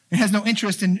cynical and has no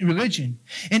interest in religion.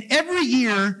 And every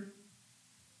year,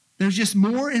 there's just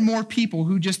more and more people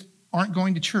who just aren't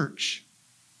going to church.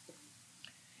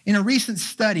 In a recent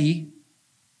study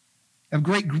of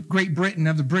Great Britain,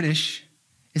 of the British,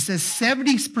 it says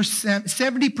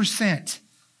 70%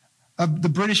 of the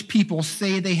British people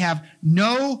say they have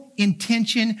no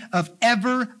intention of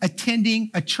ever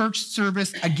attending a church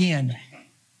service again.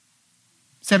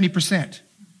 70%.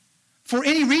 For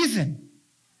any reason.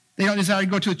 They don't desire to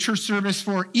go to a church service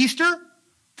for Easter,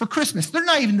 for Christmas. They're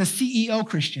not even the CEO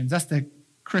Christians. That's the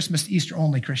Christmas, Easter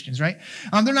only Christians, right?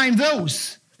 They're not even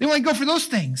those. They want to go for those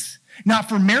things. Not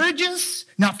for marriages,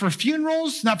 not for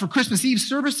funerals, not for Christmas Eve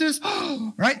services,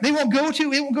 right? They won't go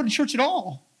to church at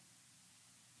all.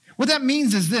 What that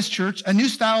means is this, church, a new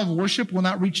style of worship will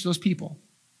not reach those people.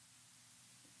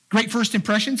 Great first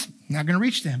impressions, not going to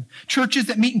reach them. Churches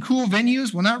that meet in cool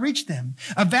venues will not reach them.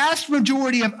 A vast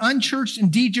majority of unchurched and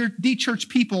de-churched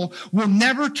people will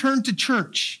never turn to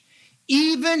church,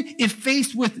 even if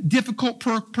faced with difficult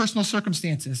personal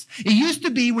circumstances. It used to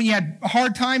be when you had a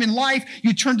hard time in life,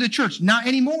 you turned to the church. Not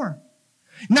anymore.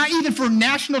 Not even for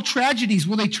national tragedies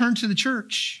will they turn to the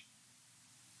church.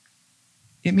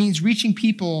 It means reaching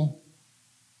people,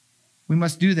 we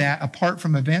must do that apart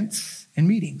from events and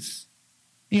meetings.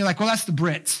 And you're like, well, that's the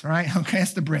Brits, right? Okay,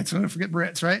 that's the Brits. Don't forget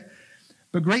Brits, right?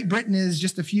 But Great Britain is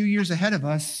just a few years ahead of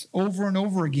us over and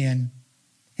over again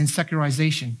in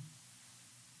secularization.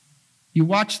 You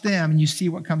watch them and you see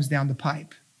what comes down the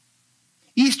pipe.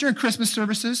 Easter and Christmas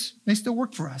services, they still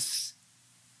work for us.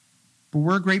 But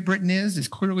where Great Britain is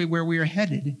clearly where we are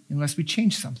headed unless we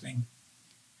change something.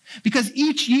 Because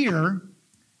each year,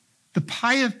 the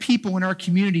pie of people in our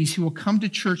communities who will come to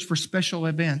church for special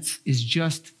events is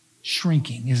just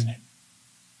shrinking, isn't it?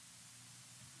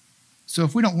 So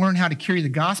if we don't learn how to carry the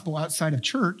gospel outside of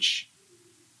church,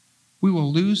 we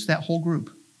will lose that whole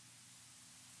group.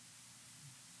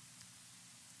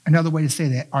 Another way to say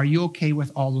that, are you okay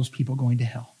with all those people going to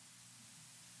hell?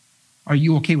 Are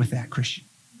you okay with that, Christian?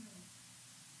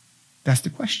 That's the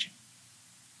question.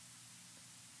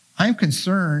 I'm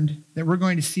concerned that we're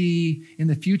going to see in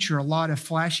the future a lot of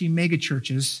flashy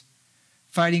megachurches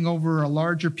fighting over a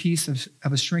larger piece of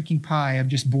a shrinking pie of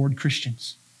just bored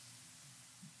Christians.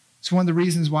 It's one of the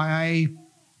reasons why I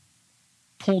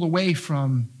pulled away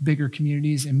from bigger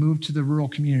communities and moved to the rural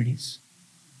communities.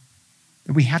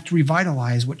 That we have to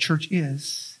revitalize what church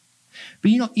is.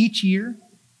 But each year,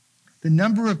 the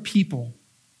number of people,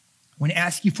 when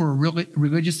asked you for a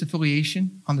religious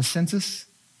affiliation on the census,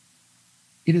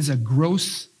 it is a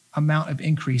gross amount of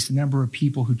increase, the number of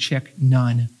people who check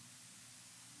none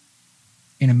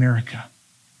in America.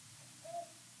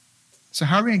 So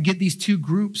how are we going to get these two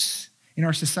groups in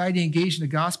our society engaged in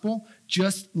the gospel?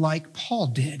 Just like Paul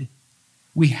did.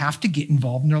 We have to get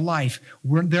involved in their life.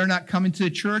 They're not coming to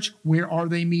the church. Where are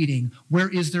they meeting? Where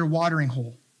is their watering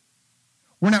hole?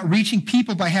 We're not reaching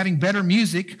people by having better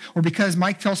music or because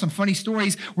Mike tells some funny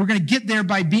stories. We're going to get there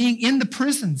by being in the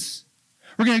prisons.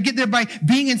 We're going to get there by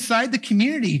being inside the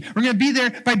community. We're going to be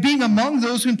there by being among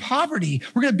those in poverty.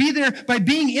 We're going to be there by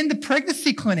being in the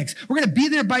pregnancy clinics. We're going to be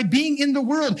there by being in the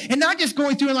world and not just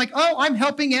going through and like, oh, I'm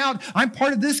helping out. I'm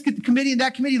part of this committee and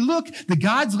that committee. Look, the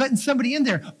God's letting somebody in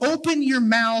there. Open your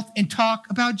mouth and talk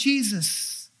about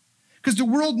Jesus because the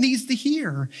world needs to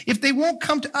hear. If they won't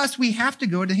come to us, we have to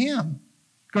go to him.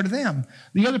 Go to them.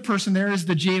 The other person there is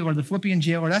the jailer, the Philippian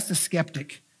jailer. That's the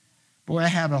skeptic. Boy, I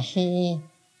have a whole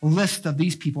list of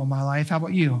these people in my life. How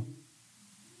about you?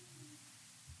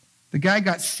 The guy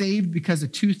got saved because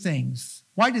of two things.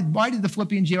 Why did the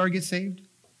Philippian jailer get saved?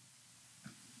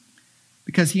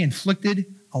 Because he inflicted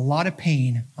a lot of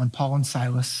pain on Paul and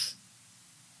Silas,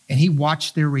 and he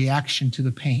watched their reaction to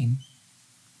the pain.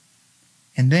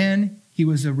 And then he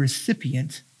was a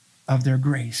recipient of their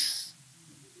grace.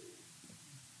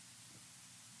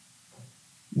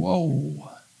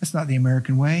 Whoa, that's not the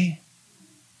American way.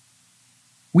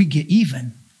 We get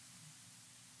even.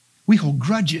 We hold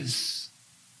grudges.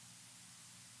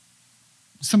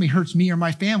 Somebody hurts me or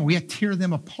my family, we have to tear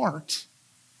them apart.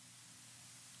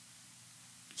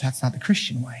 That's not the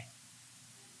Christian way.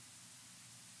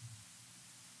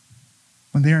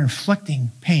 When they're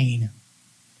inflicting pain,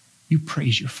 you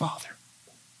praise your Father.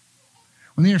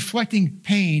 When they're inflicting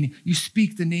pain, you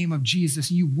speak the name of Jesus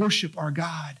and you worship our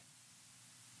God.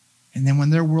 And then when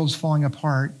their world's falling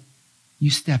apart, you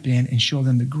step in and show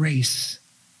them the grace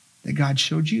that God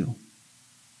showed you.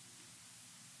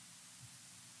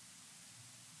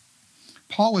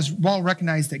 Paul was well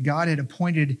recognized that God had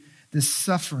appointed this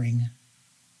suffering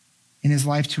in his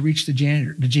life to reach the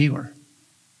jailer,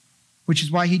 which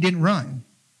is why he didn't run.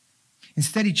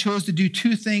 Instead, he chose to do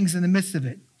two things in the midst of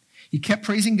it. He kept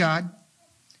praising God,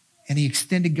 and he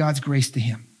extended God's grace to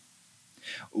him.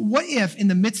 What if in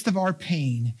the midst of our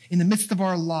pain, in the midst of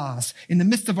our loss, in the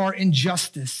midst of our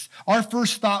injustice, our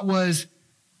first thought was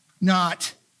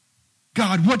not,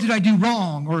 God, what did I do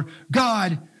wrong? Or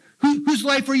God, Whose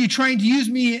life are you trying to use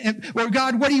me? Or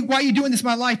God, why are you doing this in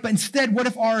my life? But instead, what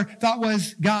if our thought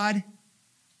was, God,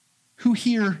 who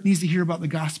here needs to hear about the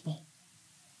gospel?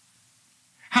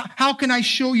 How can I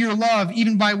show your love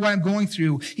even by what I'm going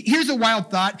through? Here's a wild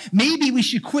thought. Maybe we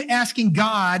should quit asking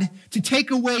God to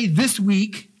take away this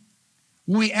week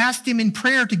what we asked him in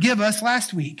prayer to give us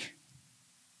last week.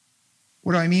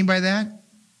 What do I mean by that?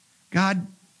 God,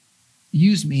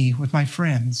 use me with my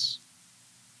friends.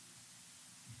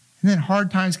 And then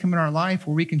hard times come in our life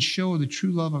where we can show the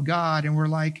true love of God and we're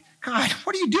like, God,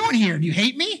 what are you doing here? Do you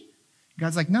hate me?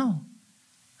 God's like, no,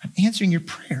 I'm answering your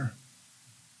prayer.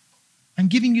 I'm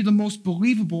giving you the most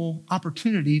believable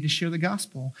opportunity to share the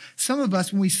gospel. Some of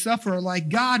us, when we suffer, are like,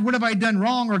 God, what have I done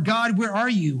wrong? Or God, where are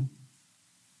you?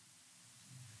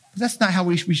 But that's not how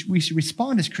we should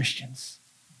respond as Christians.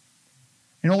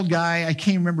 An old guy, I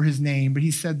can't remember his name, but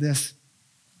he said this.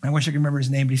 I wish I could remember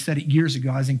his name, but he said it years ago.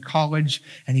 I was in college,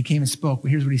 and he came and spoke. But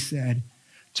here's what he said.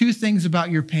 2 things about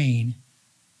your pain.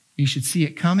 You should see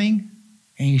it coming,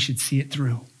 and you should see it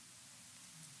through.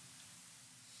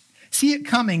 See it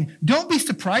coming. Don't be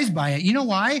surprised by it. You know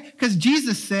why? Because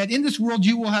Jesus said, in this world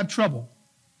you will have trouble.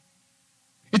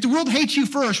 If the world hates you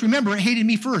first, remember, it hated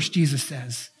me first, Jesus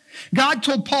says. God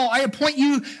told Paul, I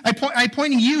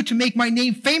appointing you to make my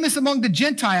name famous among the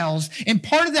Gentiles. And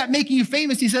part of that making you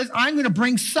famous, he says, I'm going to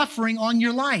bring suffering on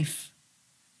your life.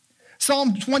 Psalm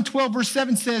 112 verse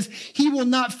 7 says, he will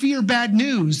not fear bad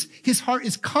news. His heart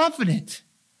is confident,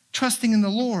 trusting in the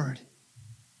Lord.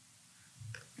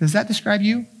 Does that describe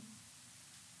you?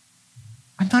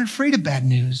 I'm not afraid of bad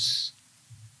news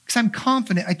because I'm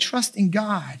confident. I trust in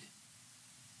God.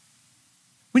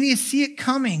 We need to see it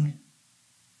coming.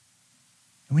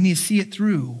 And we need to see it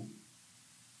through.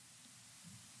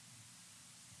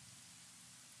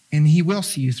 And he will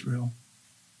see you through.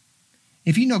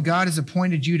 If you know God has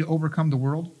appointed you to overcome the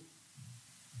world,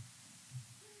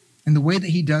 and the way that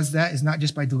he does that is not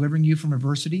just by delivering you from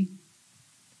adversity,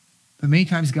 but many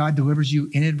times God delivers you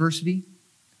in adversity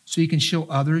so you can show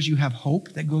others you have hope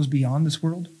that goes beyond this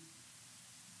world.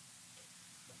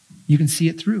 You can see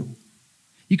it through.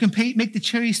 You can make the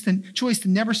choice to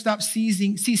never stop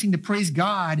ceasing to praise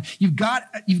God. You've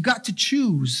got to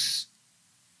choose.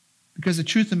 Because the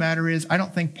truth of the matter is, I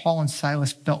don't think Paul and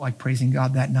Silas felt like praising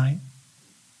God that night.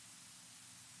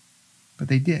 But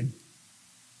they did.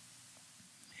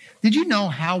 Did you know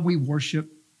how we worship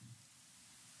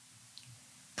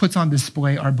puts on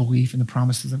display our belief in the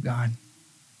promises of God?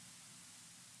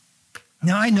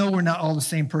 Now, I know we're not all the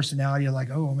same personality. You're like,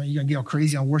 oh, man, you're going to get all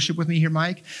crazy on worship with me here,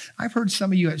 Mike? I've heard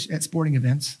some of you at sporting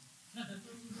events.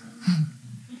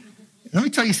 Let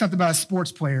me tell you something about a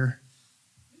sports player.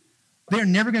 They're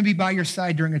never going to be by your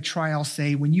side during a trial,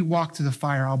 say, when you walk to the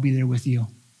fire, I'll be there with you.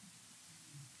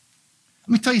 Let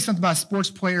me tell you something about a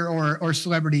sports player or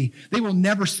celebrity. They will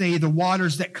never say, the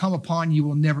waters that come upon you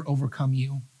will never overcome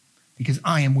you because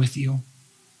I am with you.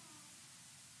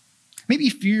 Maybe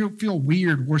you feel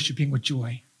weird worshiping with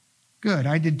joy. Good,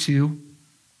 I did too.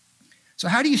 So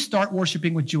how do you start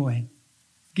worshiping with joy?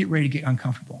 Get ready to get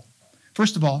uncomfortable.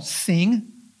 First of all, sing.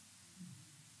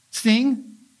 Sing.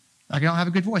 Like I don't have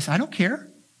a good voice. I don't care.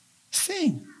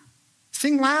 Sing.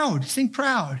 Sing loud. Sing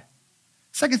proud.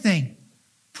 Second thing,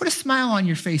 put a smile on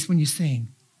your face when you sing.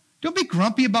 Don't be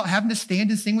grumpy about having to stand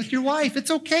and sing with your wife.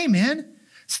 It's okay, man.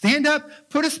 Stand up,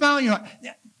 put a smile on your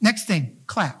face. Next thing,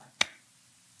 clap.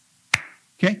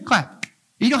 Okay, clap.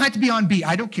 You don't have to be on beat.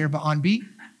 I don't care about on beat.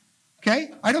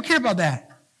 Okay? I don't care about that.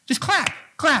 Just clap,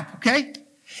 okay?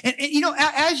 And you know,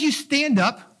 as you stand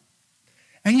up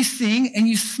and you sing and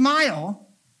you smile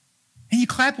and you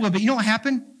clap a little bit, you know what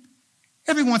happened?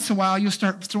 Every once in a while, you'll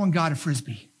start throwing God a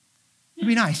frisbee. It'll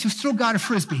be nice. You'll throw God a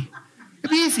frisbee.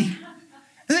 It'll be easy.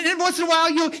 And then once in a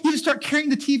while, you just start carrying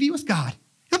the TV with God.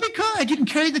 It'll be good. You can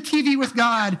carry the TV with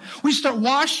God. Or you start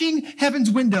washing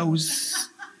heaven's windows.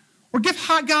 Or give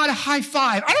God a high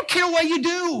five. I don't care what you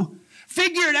do.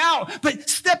 Figure it out. But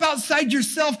step outside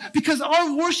yourself because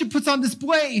our worship puts on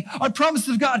display our promises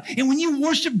of God. And when you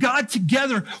worship God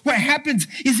together, what happens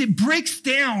is it breaks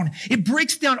down. It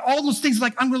breaks down all those things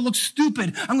like I'm going to look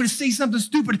stupid. I'm going to say something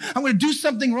stupid. I'm going to do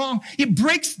something wrong. It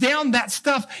breaks down that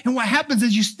stuff. And what happens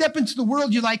is you step into the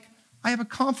world, you're like, I have a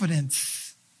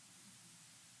confidence.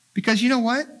 Because you know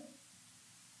what?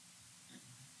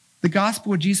 The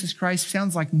gospel of Jesus Christ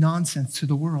sounds like nonsense to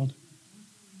the world,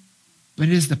 but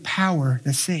it is the power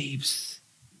that saves.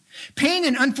 Pain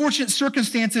and unfortunate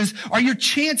circumstances are your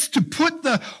chance to put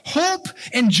the hope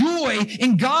and joy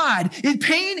in God. In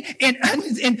pain and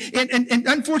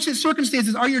unfortunate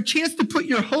circumstances are your chance to put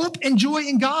your hope and joy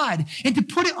in God and to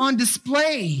put it on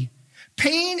display.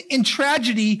 Pain and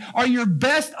tragedy are your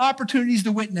best opportunities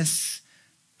to witness.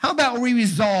 How about we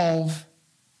resolve?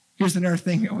 Here's another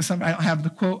thing. It was something, I don't have the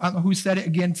quote. I don't know who said it.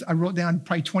 Again, I wrote down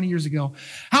probably 20 years ago.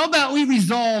 How about we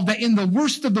resolve that in the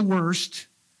worst of the worst,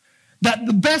 that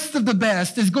the best of the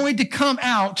best is going to come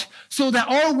out so that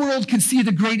our world can see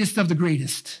the greatest of the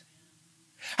greatest?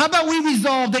 How about we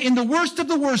resolve that in the worst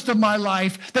of my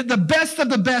life, that the best of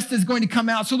the best is going to come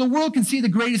out so the world can see the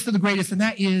greatest of the greatest, and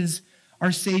that is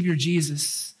our Savior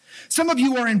Jesus. Some of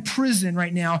you are in prison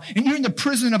right now, and you're in the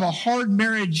prison of a hard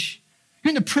marriage. You're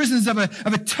in the prisons of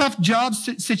a tough job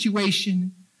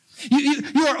situation.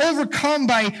 You are overcome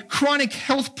by chronic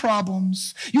health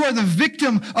problems. You are the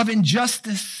victim of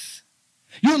injustice.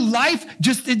 Your life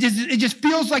it just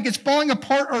feels like it's falling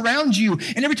apart around you.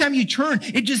 And every time you turn,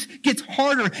 it just gets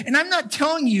harder. And I'm not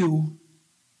telling you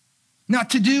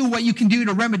not to do what you can do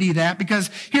to remedy that, because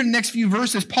here in the next few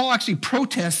verses, Paul actually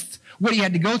protests what he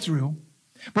had to go through.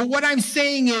 But what I'm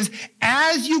saying is,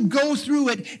 as you go through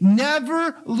it,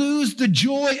 never lose the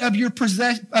joy of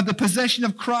the possession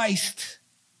of Christ.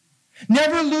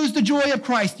 Never lose the joy of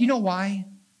Christ. You know why?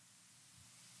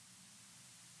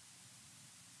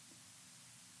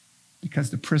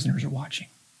 Because the prisoners are watching.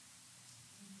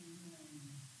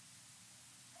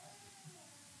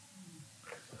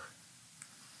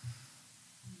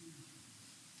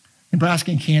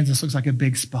 Nebraska and Kansas looks like a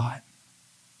big spot,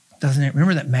 doesn't it?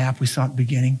 Remember that map we saw at the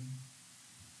beginning?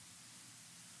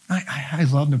 I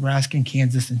love Nebraska and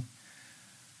Kansas, and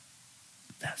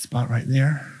that spot right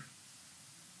there.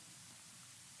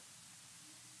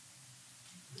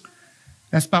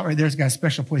 That spot right there has got a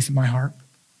special place in my heart.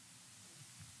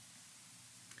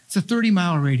 It's a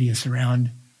 30-mile radius around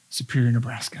Superior,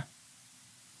 Nebraska.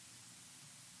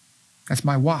 That's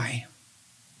my why.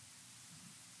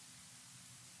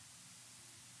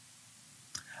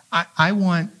 I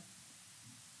want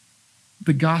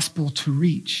the gospel to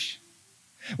reach.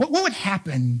 What would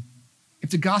happen if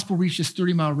the gospel reached this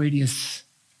 30-mile radius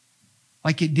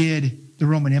like it did the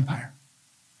Roman Empire?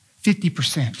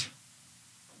 50%.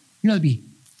 You know, there'd be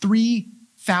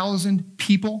 3,000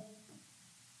 people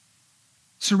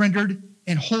surrendered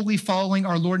and wholly following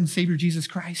our Lord and Savior Jesus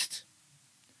Christ.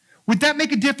 Would that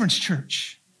make a difference,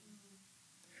 church?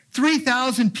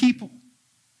 3,000 people.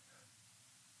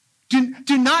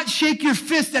 Do not shake your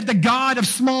fist at the God of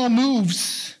small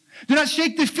moves. Do not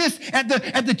shake the fist at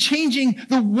the changing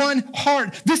the one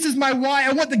heart. This is my why.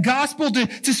 I want the gospel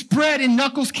to spread in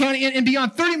Nuckolls County and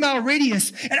beyond, 30-mile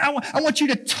radius. And I want you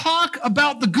to talk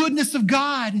about the goodness of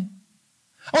God.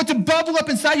 I want to bubble up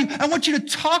inside you. I want you to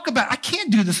talk about it. I can't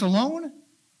do this alone,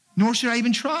 nor should I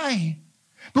even try.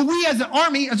 But we as an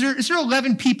army, is there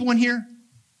 11 people in here?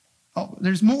 Oh,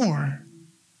 there's more.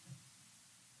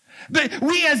 But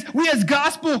we as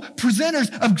gospel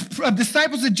presenters of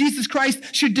disciples of Jesus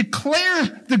Christ should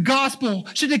declare the gospel,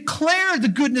 should declare the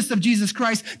goodness of Jesus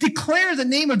Christ, declare the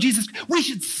name of Jesus. We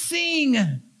should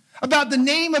sing about the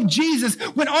name of Jesus.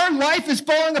 When our life is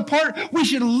falling apart, we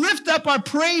should lift up our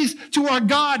praise to our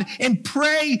God and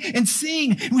pray and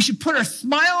sing. We should put a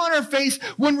smile on our face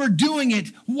when we're doing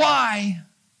it. Why?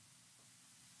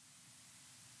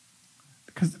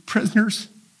 Because the prisoners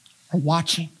are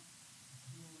watching.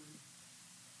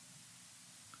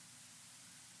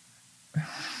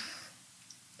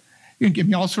 You're going to get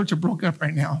me all sorts of broke up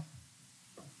right now.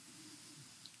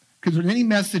 Because there's any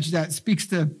message that speaks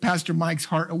to Pastor Mike's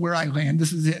heart of where I land,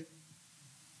 this is it.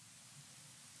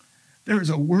 There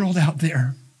is a world out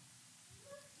there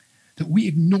that we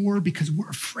ignore because we're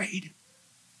afraid.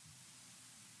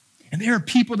 And there are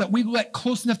people that we let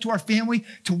close enough to our family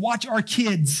to watch our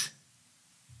kids.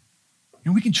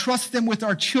 And we can trust them with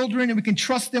our children, and we can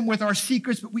trust them with our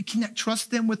secrets, but we cannot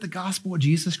trust them with the gospel of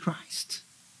Jesus Christ.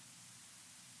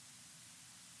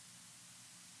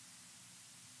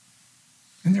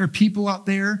 And there are people out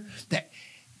there that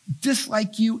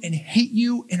dislike you and hate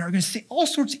you and are going to say all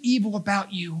sorts of evil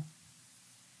about you.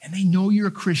 And they know you're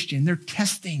a Christian. They're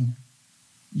testing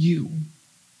you.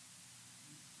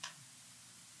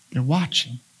 They're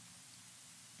watching.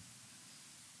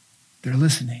 They're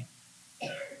listening.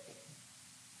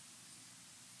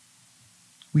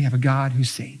 We have a God who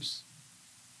saves.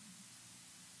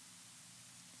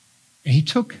 And he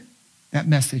took that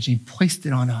message and he placed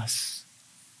it on us.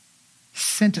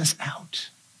 Sent us out.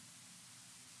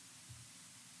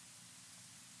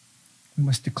 We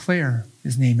must declare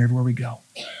his name everywhere we go,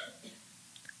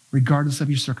 regardless of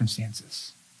your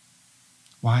circumstances.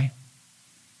 Why?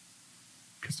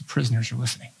 Because the prisoners are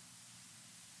listening.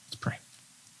 Let's pray.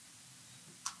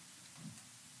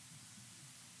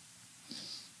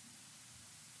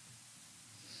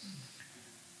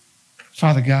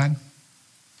 Father God,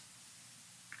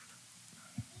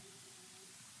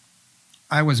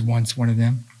 I was once one of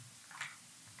them.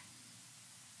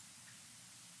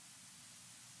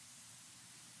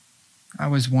 I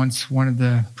was once one of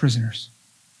the prisoners.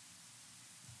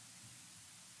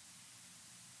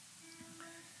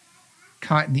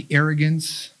 Caught in the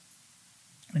arrogance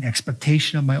and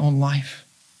expectation of my own life.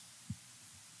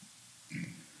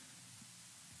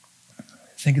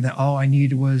 Thinking that all I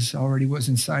needed already was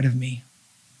inside of me.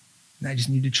 And I just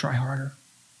need to try harder.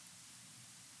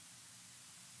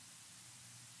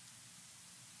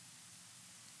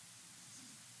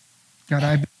 God,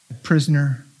 I've been a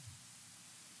prisoner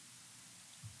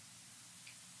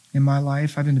in my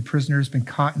life. I've been the prisoner who's been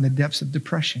caught in the depths of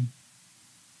depression.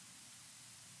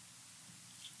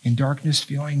 In darkness,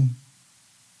 feeling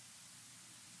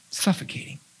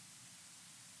suffocating.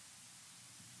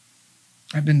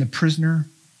 I've been the prisoner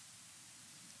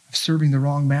of serving the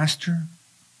wrong master.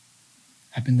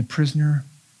 I've been the prisoner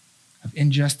of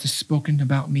injustice spoken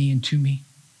about me and to me.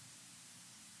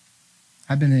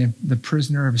 I've been the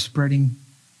prisoner of spreading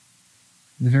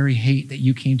the very hate that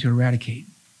you came to eradicate.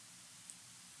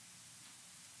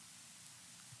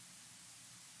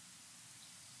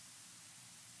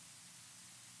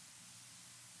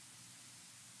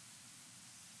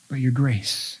 But your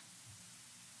grace,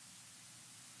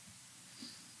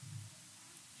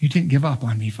 you didn't give up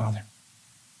on me, Father.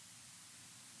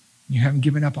 You haven't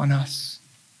given up on us.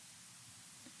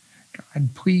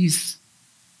 God, please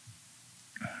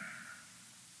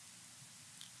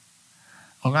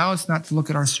allow us not to look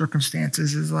at our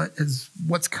circumstances as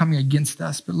what's coming against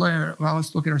us, but allow us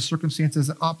to look at our circumstances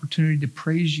as an opportunity to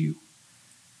praise you,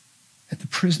 that the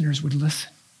prisoners would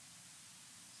listen.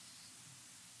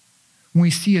 When we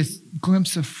see a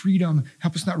glimpse of freedom,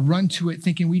 help us not run to it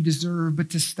thinking we deserve, but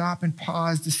to stop and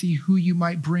pause to see who you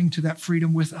might bring to that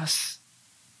freedom with us.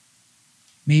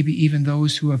 Maybe even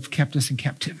those who have kept us in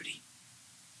captivity.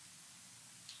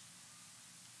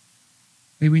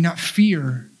 May we not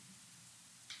fear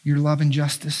your love and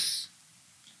justice,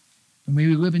 but may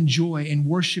we live in joy and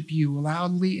worship you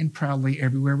loudly and proudly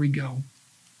everywhere we go.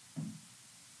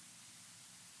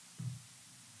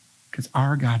 Because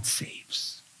our God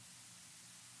saves.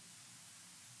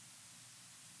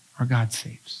 Our God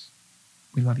saves.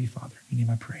 We love you, Father. In your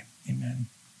name I pray. Amen.